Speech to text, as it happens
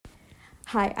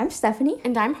Hi, I'm Stephanie.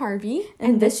 And I'm Harvey.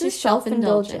 And this is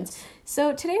Shelf-Indulgence.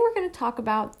 So today we're going to talk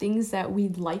about things that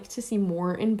we'd like to see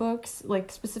more in books,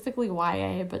 like specifically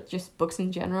YA, but just books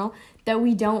in general, that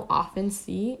we don't often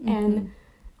see. Mm-hmm. And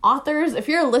authors, if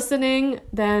you're listening,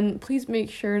 then please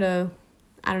make sure to,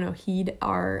 heed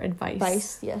our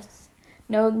advice. Yes.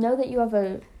 Know that you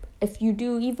have if you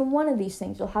do even one of these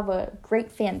things, you'll have a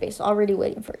great fan base already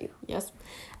waiting for you. Yes.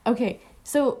 Okay.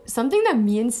 So something that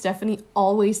me and Stephanie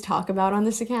always talk about on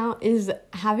this account is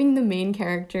having the main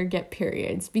character get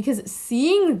periods, because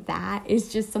seeing that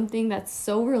is just something that's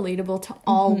so relatable to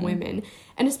all women,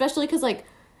 and especially because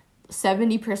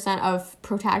 70% of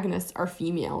protagonists are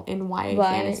female in YA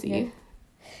fantasy. Yeah.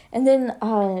 And then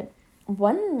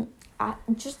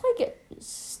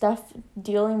stuff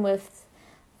dealing with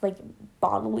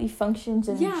bodily functions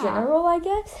in general, I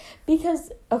guess.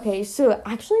 Because, okay, so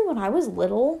actually when I was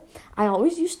little, I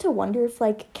always used to wonder if,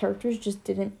 characters just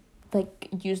didn't,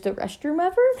 use the restroom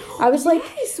ever. I was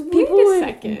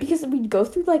second. Because we'd go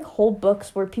through, whole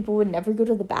books where people would never go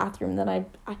to the bathroom, then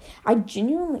I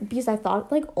genuinely, because I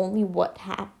thought, only what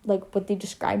they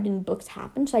described in books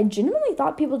happened, so I genuinely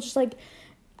thought people just,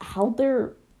 held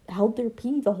their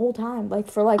pee the whole time,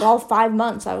 for all 5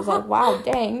 months. I was like, wow,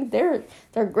 dang, they're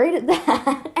great at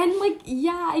that. And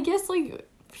I guess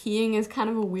peeing is kind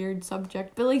of a weird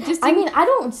subject, but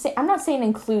I'm not saying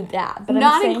include that, but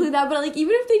include that, but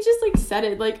even if they just said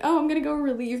it, oh, I'm gonna go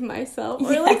relieve myself,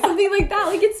 or something like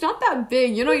that, it's not that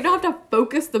big, you don't have to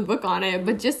focus the book on it,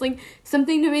 but just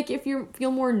something to make it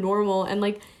feel more normal. And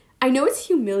I know it's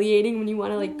humiliating when you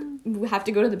want to have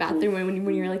to go to the bathroom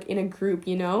when you're in a group,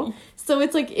 so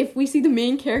it's if we see the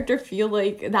main character feel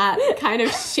that kind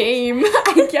of shame,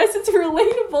 I guess it's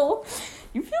relatable.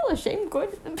 You feel ashamed going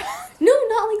to the bathroom? No,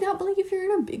 not like that, but if you're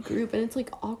in a big group and it's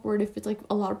awkward if it's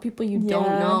a lot of people you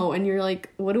don't know and you're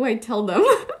what do I tell them?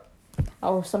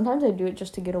 Oh, sometimes I do it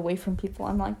just to get away from people.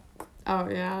 I'm like, oh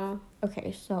yeah,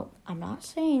 okay, so I'm not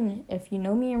saying if you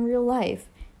know me in real life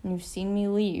and you've seen me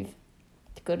leave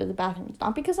to go to the bathroom, it's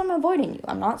not because I'm avoiding you.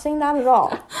 I'm not saying that at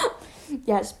all.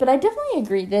 Yes, but I definitely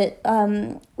agree that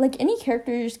any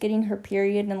character just getting her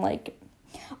period and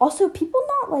also people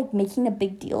not making a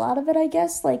big deal out of it, I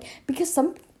guess, because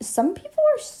some people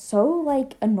are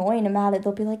so annoying about it.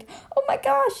 They'll be oh my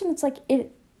gosh, and it's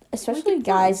it, especially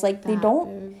guys, they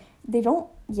don't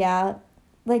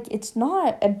it's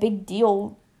not a big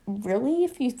deal really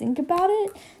if you think about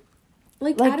it.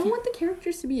 I don't want the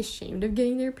characters to be ashamed of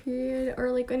getting their period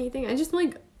or anything. I just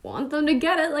want them to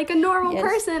get it like a normal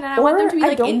person, and I want them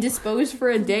to be indisposed for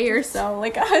a day or so,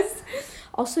 like us.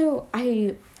 Also,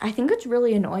 I think it's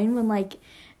really annoying when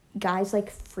guys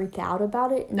freak out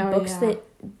about it in books that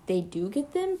they do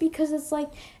get them, because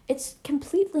it's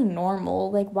completely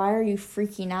normal. Why are you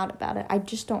freaking out about it? I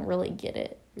just don't really get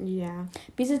it. Yeah,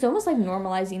 because it's almost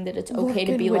normalizing that it's okay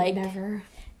to be never.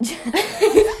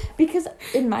 Because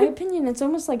in my opinion, it's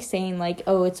almost saying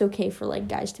oh, it's okay for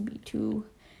guys to be too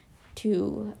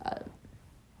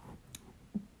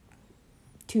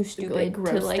stupid,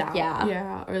 grossed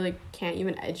out. Or can't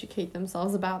even educate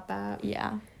themselves about that.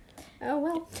 Yeah. Oh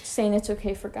well. Saying it's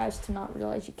okay for guys to not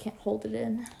realize you can't hold it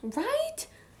in. Right?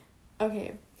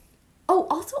 Okay. Oh,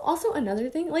 also another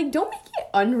thing, don't make it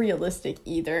unrealistic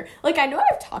either. I know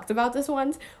I've talked about this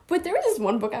once, but there was this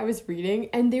one book I was reading,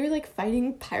 and they were,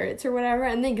 fighting pirates or whatever,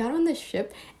 and they got on this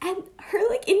ship, and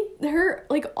her,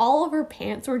 all of her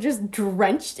pants were just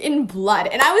drenched in blood,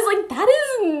 and I was that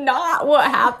is not what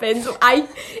happens. And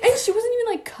she wasn't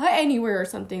even, cut anywhere or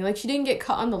something. She didn't get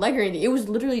cut on the leg or anything. It was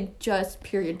literally just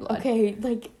period blood. Okay,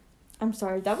 I'm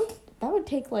sorry, that would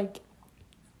take,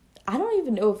 I don't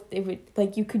even know if they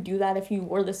would, you could do that if you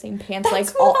wore the same pants,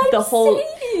 That's all 4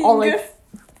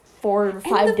 or 5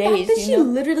 and the days, fact that she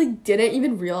literally didn't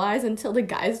even realize until the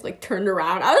guys, turned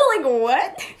around. I was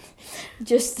what?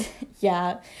 Just,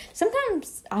 yeah.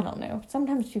 Sometimes, I don't know.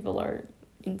 Sometimes people are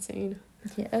insane.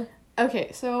 Yeah.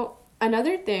 Okay, so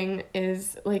another thing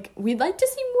is, we'd like to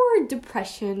see more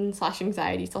depression /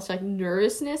 anxiety /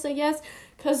 nervousness, I guess.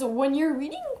 Because when you're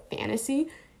reading fantasy,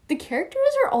 the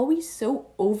characters are always so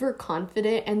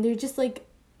overconfident, and they're just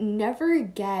never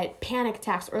get panic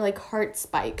attacks or heart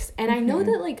spikes. And I know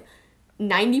that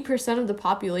 90% of the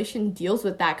population deals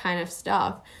with that kind of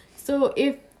stuff. So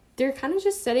if they're kind of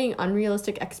just setting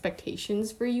unrealistic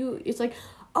expectations for you, it's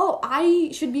oh, I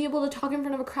should be able to talk in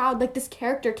front of a crowd like this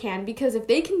character can, because if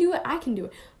they can do it, I can do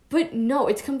it. But no,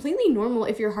 it's completely normal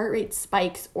if your heart rate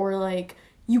spikes or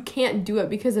you can't do it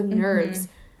because of nerves.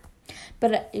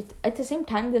 But at the same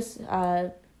time, this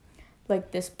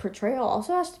this portrayal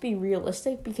also has to be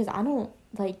realistic, because I don't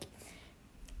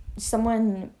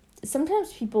someone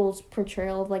sometimes people's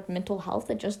portrayal of like mental health,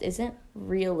 it just isn't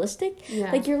realistic.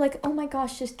 Yeah. Like you're like, oh my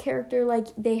gosh, this character, like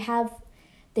they have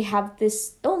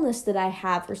this illness that I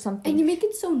have or something. And you make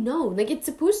it so known. Like, it's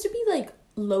supposed to be, like,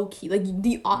 low-key. Like,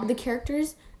 the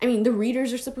characters, I mean, the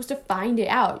readers are supposed to find it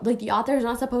out. Like, the author is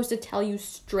not supposed to tell you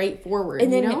straightforward,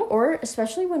 and then, you know? Or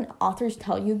especially when authors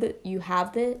tell you that you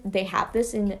have they have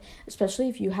this, and especially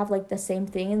if you have, like, the same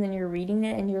thing, and then you're reading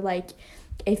it, and you're like,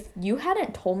 if you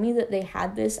hadn't told me that they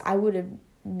had this, I would have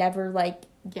never, like,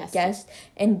 guessed.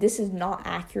 And this is not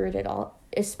accurate at all.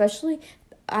 Especially...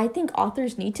 I think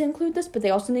authors need to include this, but they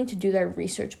also need to do their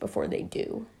research before they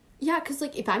do. Yeah, because,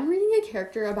 like, if I'm reading a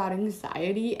character about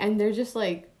anxiety and they're just,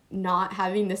 like, not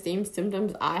having the same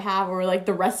symptoms I have or, like,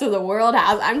 the rest of the world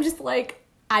has, I'm just, like,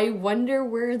 I wonder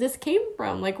where this came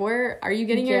from. Like, where are you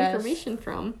getting your information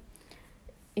from?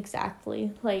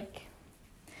 Exactly. Like,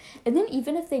 and then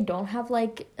even if they don't have,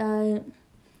 like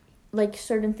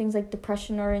certain things like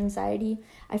depression or anxiety,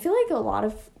 I feel like a lot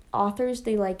of authors,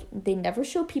 they never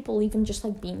show people even just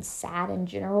like being sad in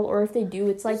general, or if they do,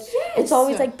 it's like it's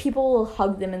always like people will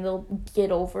hug them and they'll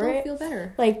get over it. They'll feel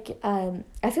better. Like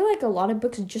I feel like a lot of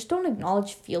books just don't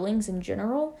acknowledge feelings in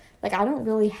general. Like I don't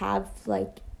really have I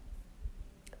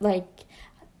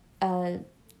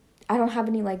don't have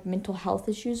any like mental health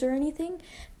issues or anything,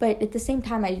 but at the same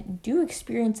time I do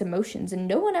experience emotions, and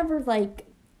no one ever like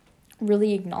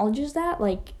really acknowledges that.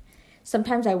 Like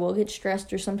sometimes I will get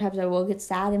stressed or sometimes I will get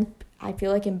sad, and I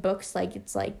feel like in books, like,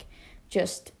 it's, like,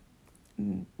 just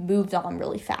moved on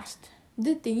really fast.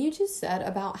 The thing you just said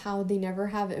about how they never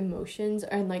have emotions,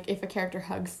 and, like, if a character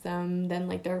hugs them, then,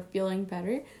 like, they're feeling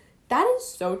better, that is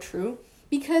so true,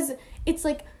 because it's,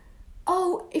 like,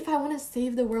 oh, if I want to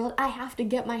save the world, I have to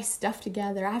get my stuff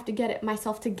together. I have to get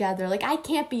myself together. Like, I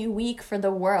can't be weak for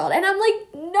the world. And I'm like,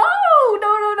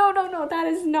 no, that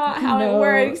is not how it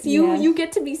works. You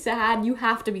get to be sad. You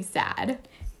have to be sad.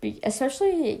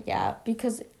 Especially,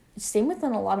 because same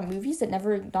within a lot of movies, it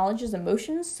never acknowledges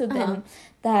emotions. So then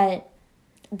that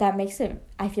makes it,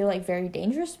 I feel like, very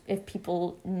dangerous if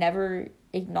people never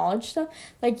acknowledge stuff.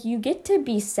 Like, you get to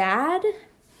be sad.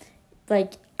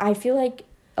 Like, I feel like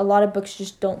a lot of books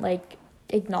just don't, like,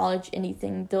 acknowledge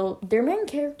anything. Their main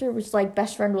character was, like,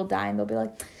 best friend will die, and they'll be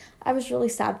like, I was really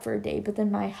sad for a day, but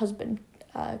then my husband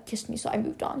kissed me, so I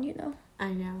moved on, you know? I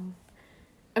know.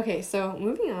 Okay, so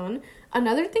moving on.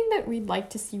 Another thing that we'd like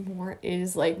to see more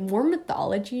is, like, more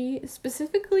mythology,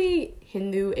 specifically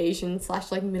Hindu, Asian,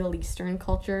 / like, Middle Eastern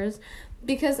cultures.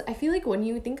 Because I feel like when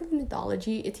you think of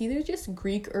mythology, it's either just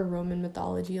Greek or Roman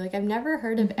mythology. Like, I've never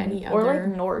heard of any other... Or, like,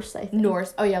 Norse, I think.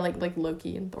 Norse. Oh, yeah, like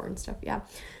Loki and Thor and stuff, yeah.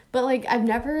 But, like, I've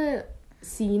never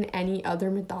seen any other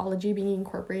mythology being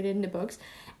incorporated into books.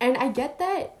 And I get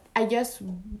that, I guess,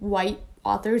 white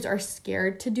authors are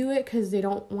scared to do it because they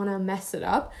don't want to mess it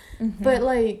up. Mm-hmm. But,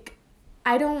 like,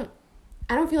 I don't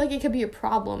feel like it could be a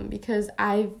problem because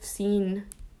I've seen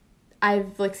a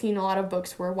lot of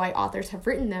books where white authors have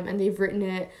written them and they've written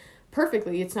it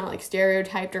perfectly. It's not, like,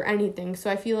 stereotyped or anything. So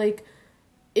I feel like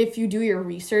if you do your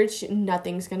research,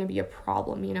 nothing's going to be a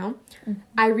problem, you know? Mm-hmm.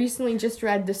 I recently just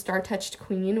read The Star-Touched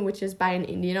Queen, which is by an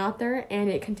Indian author, and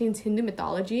it contains Hindu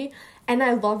mythology. And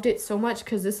I loved it so much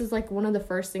because this is, like, one of the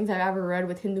first things I've ever read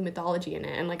with Hindu mythology in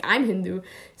it. And, like, I'm Hindu.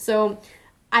 So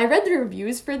I read the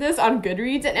reviews for this on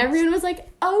Goodreads, and everyone was like,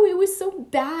 oh, it was so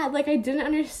bad. Like, I didn't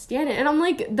understand it. And I'm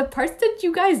like, the parts that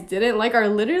you guys didn't like are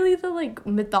literally the, like,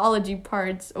 mythology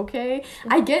parts, okay?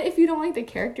 Mm-hmm. I get if you don't like the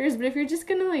characters, but if you're just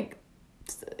gonna, like,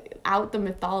 out the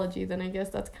mythology, then I guess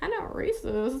that's kind of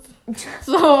racist.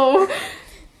 So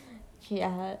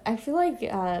yeah, I feel like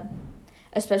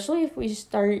especially if we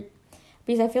start,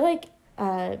 because I feel like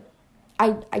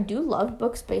I do love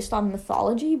books based on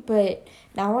mythology, but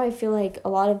now I feel like a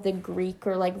lot of the Greek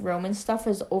or, like, Roman stuff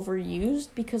is overused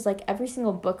because, like, every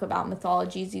single book about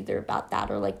mythology is either about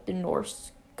that or, like, the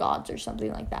Norse gods or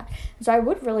something like that. So I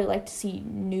would really like to see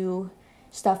new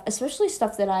stuff, especially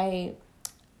stuff that I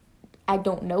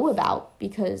don't know about,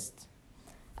 because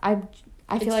I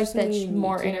feel like that's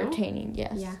more entertaining.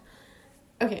 Yes. Yeah.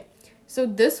 Okay. So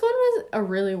this one was a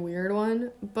really weird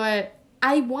one, but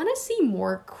I want to see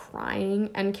more crying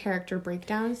and character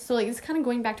breakdowns. So, like, it's kind of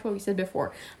going back to what we said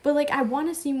before, but, like, I want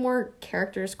to see more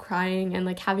characters crying and,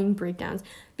 like, having breakdowns,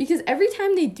 because every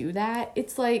time they do that,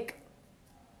 it's like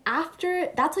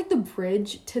that's like the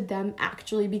bridge to them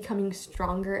actually becoming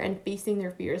stronger and facing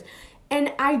their fears.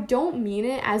 And I don't mean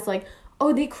it as, like,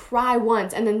 oh, they cry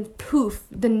once and then poof,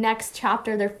 the next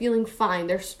chapter they're feeling fine,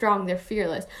 they're strong, they're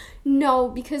fearless. No,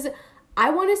 because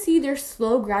I want to see their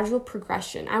slow, gradual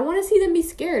progression. I want to see them be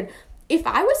scared. if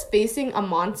I was facing a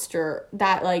monster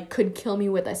that, like, could kill me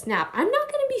with a snap, I'm not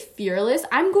going to be fearless.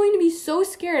 I'm going to be so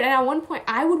scared. And at one point,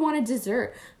 I would want to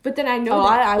desert. But then I know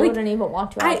that... I like, wouldn't even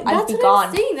want to. I'd that's be what gone.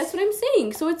 I'm saying. That's what I'm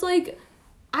saying. So it's like,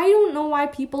 I don't know why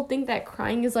people think that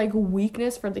crying is, like,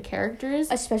 weakness for the characters.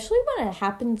 Especially when it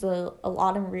happens a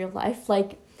lot in real life.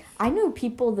 Like, I know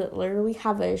people that literally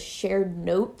have a shared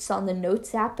notes on the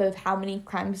Notes app of how many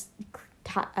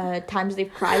times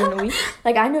they've cried in a week.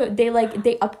 Like, I know they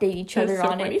update each other so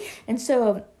on funny. it. And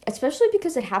so, especially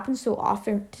because it happens so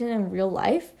often in real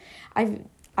life, I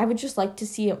would just like to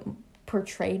see it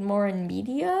portrayed more in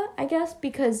media, I guess,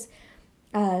 because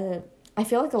I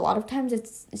feel like a lot of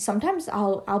times sometimes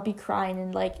I'll be crying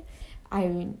and, like,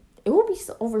 it will be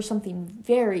over something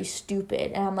very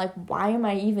stupid, and I'm like, why am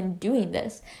I even doing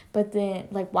this? But then,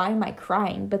 like, why am I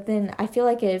crying? But then I feel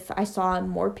like if I saw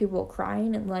more people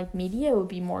crying in, like, media, it would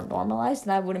be more normalized,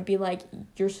 and I wouldn't be like,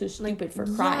 you're so stupid for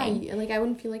crying. Yeah, like, I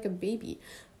wouldn't feel like a baby.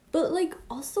 But, like,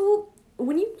 also,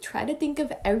 when you try to think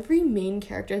of every main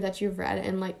character that you've read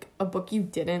in, like, a book you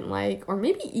didn't like, or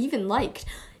maybe even liked,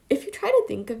 if you try to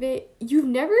think of it, you've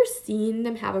never seen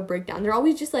them have a breakdown. They're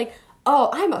always just like,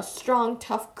 oh, I'm a strong,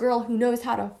 tough girl who knows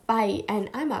how to fight, and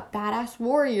I'm a badass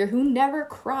warrior who never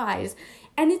cries.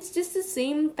 And it's just the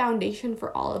same foundation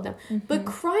for all of them. Mm-hmm. But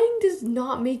crying does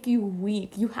not make you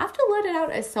weak. You have to let it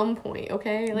out at some point,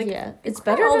 okay? Like, yeah, it's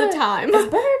better all the time.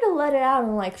 It's better to let it out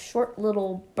in, like, short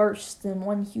little bursts than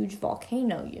one huge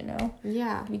volcano, you know?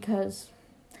 Yeah. Because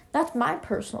that's my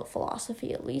personal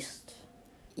philosophy, at least.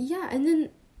 Yeah, and then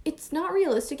it's not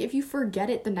realistic if you forget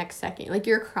it the next second. Like,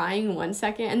 you're crying 1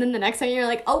 second, and then the next second you're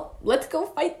like, oh, let's go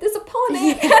fight this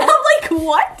opponent. Yeah. And I'm like,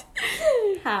 what?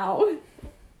 How?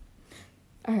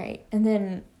 All right, and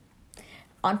then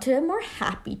on to a more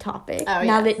happy topic. Oh,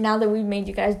 now that we've made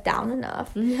you guys down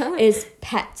enough, is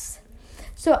pets.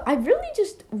 So I really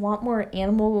just want more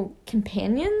animal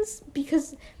companions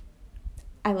because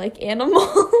I like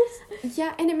animals.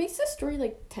 Yeah, and it makes the story,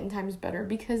 like, 10 times better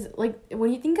because, like,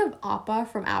 when you think of Appa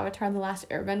from Avatar The Last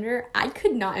Airbender, I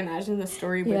could not imagine the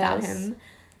story without him.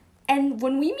 And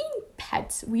when we mean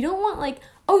pets, we don't want, like,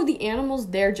 oh, the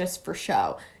animal's there just for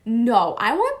show. No,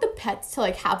 I want the pets to,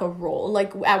 like, have a role.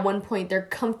 Like, at one point, they're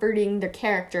comforting their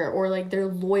character or, like, they're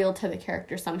loyal to the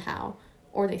character somehow.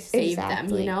 Or they save them,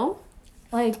 you know?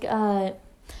 Like, and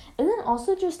then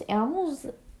also just animals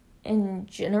in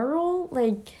general,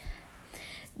 like,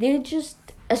 they just,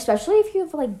 especially if you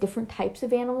have, like, different types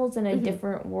of animals in a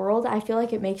different world, I feel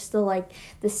like it makes the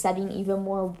setting even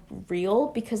more real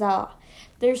because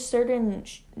there's certain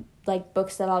like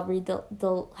books that I'll read,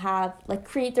 they'll have, like,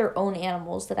 create their own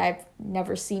animals that I've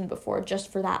never seen before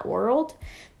just for that world,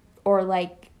 or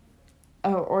like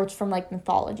or it's from, like,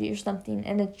 mythology or something,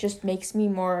 and it just makes me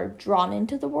more drawn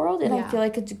into the world, and I feel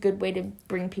like it's a good way to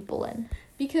bring people in.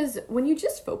 Because when you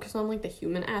just focus on, like, the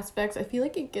human aspects, I feel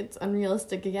like it gets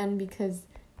unrealistic again because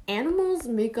animals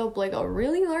make up, like, a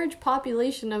really large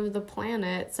population of the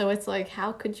planet, so it's like,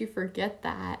 how could you forget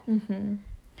that? Mm-hmm.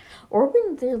 Or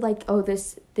when they're like, oh,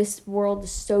 this world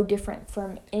is so different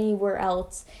from anywhere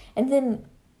else, and then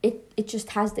it just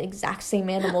has the exact same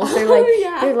animals. They're like,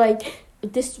 they're like,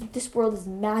 this world is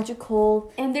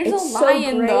magical, and there's a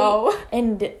lion, so though,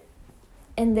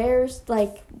 and there's,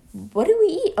 like, what do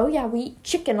we eat? Oh yeah, we eat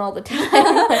chicken all the time.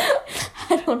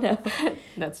 I don't know.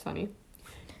 That's funny.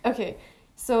 Okay,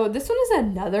 so this one is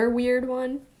another weird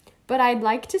one, but I'd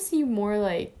like to see more,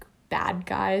 like, bad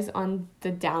guys on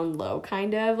the down low,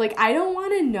 kind of. Like, I don't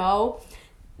want to know,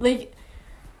 like,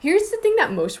 here's the thing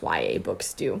that most YA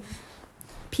books do.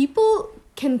 People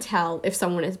can tell if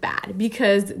someone is bad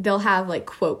because they'll have, like,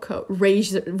 quote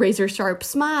razor sharp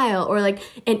smile or, like,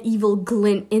 an evil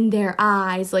glint in their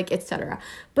eyes, like, etc.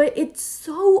 But it's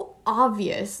so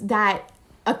obvious that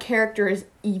a character is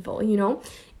evil, you know?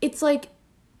 It's like,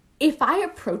 if I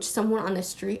approached someone on the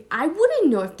street, I wouldn't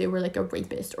know if they were, like, a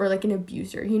rapist or, like, an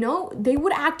abuser, you know? They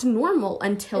would act normal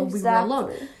until we were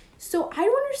alone. So I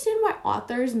don't understand why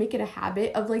authors make it a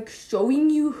habit of, like, showing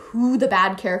you who the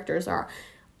bad characters are.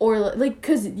 Or, like,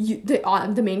 because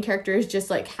the main character is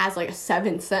just, like, has, like, a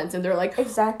seventh sense. And they're like,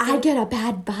 I get a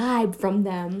bad vibe from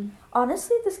them.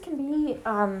 Honestly, this can be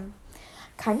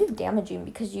kind of damaging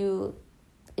because you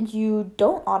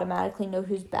don't automatically know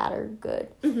who's bad or good.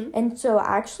 Mm-hmm. And so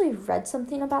I actually read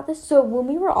something about this. So when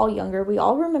we were all younger, we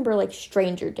all remember, like,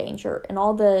 Stranger Danger and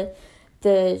all the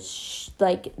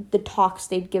talks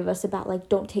they'd give us about, like,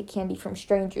 don't take candy from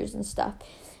strangers and stuff.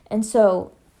 And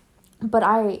so, but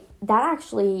I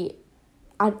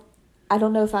I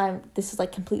don't know if this is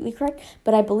like completely correct,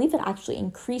 but I believe it actually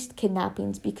increased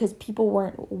kidnappings because people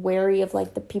weren't wary of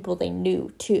like the people they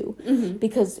knew too. Mm-hmm.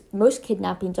 Because most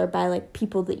kidnappings are by like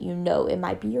people that you know. It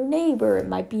might be your neighbor, it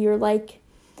might be your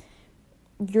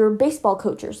baseball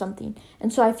coach or something.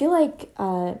 And so I feel like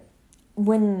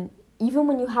when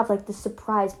you have like the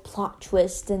surprise plot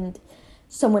twist and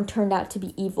someone turned out to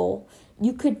be evil,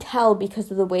 you could tell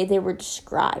because of the way they were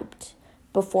described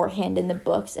beforehand in the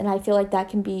books. And I feel like that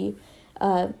can be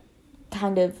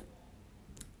kind of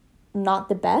not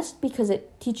the best because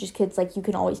it teaches kids like you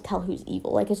can always tell who's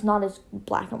evil. Like it's not as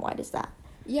black and white as that.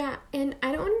 Yeah, and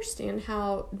I don't understand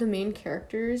how the main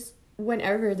characters,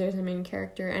 whenever there's a main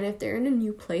character and if they're in a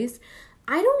new place,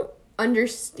 I don't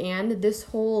understand this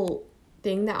whole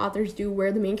thing that authors do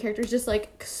where the main character is just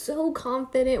like so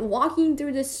confident walking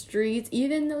through the streets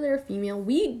even though they're female.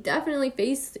 We definitely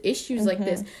face issues like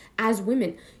this as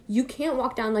women. You can't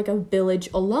walk down like a village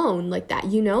alone like that,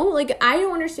 you know? Like I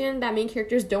don't understand that main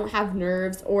characters don't have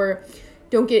nerves or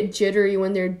don't get jittery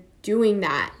when they're doing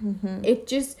that. It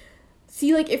just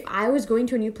like if I was going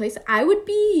to a new place, I would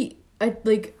be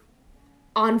like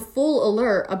on full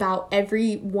alert about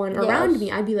everyone around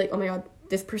me. I'd be like, oh my god,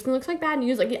 this person looks like bad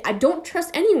news. Like, I don't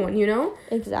trust anyone, you know?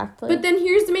 Exactly. But then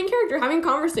here's the main character having a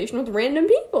conversation with random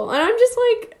people. And I'm just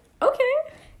like, okay.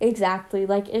 Exactly.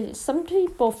 Like, some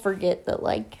people forget that,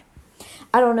 like,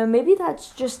 I don't know, maybe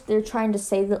that's just they're trying to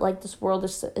say that, like, this world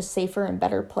is a safer and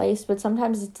better place. But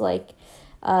sometimes it's, like,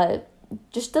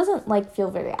 just doesn't, like,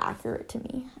 feel very accurate to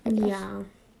me, I guess. Yeah.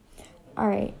 All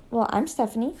right. Well, I'm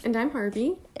Stephanie. And I'm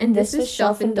Harvey. And this is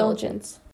Shelf Indulgence.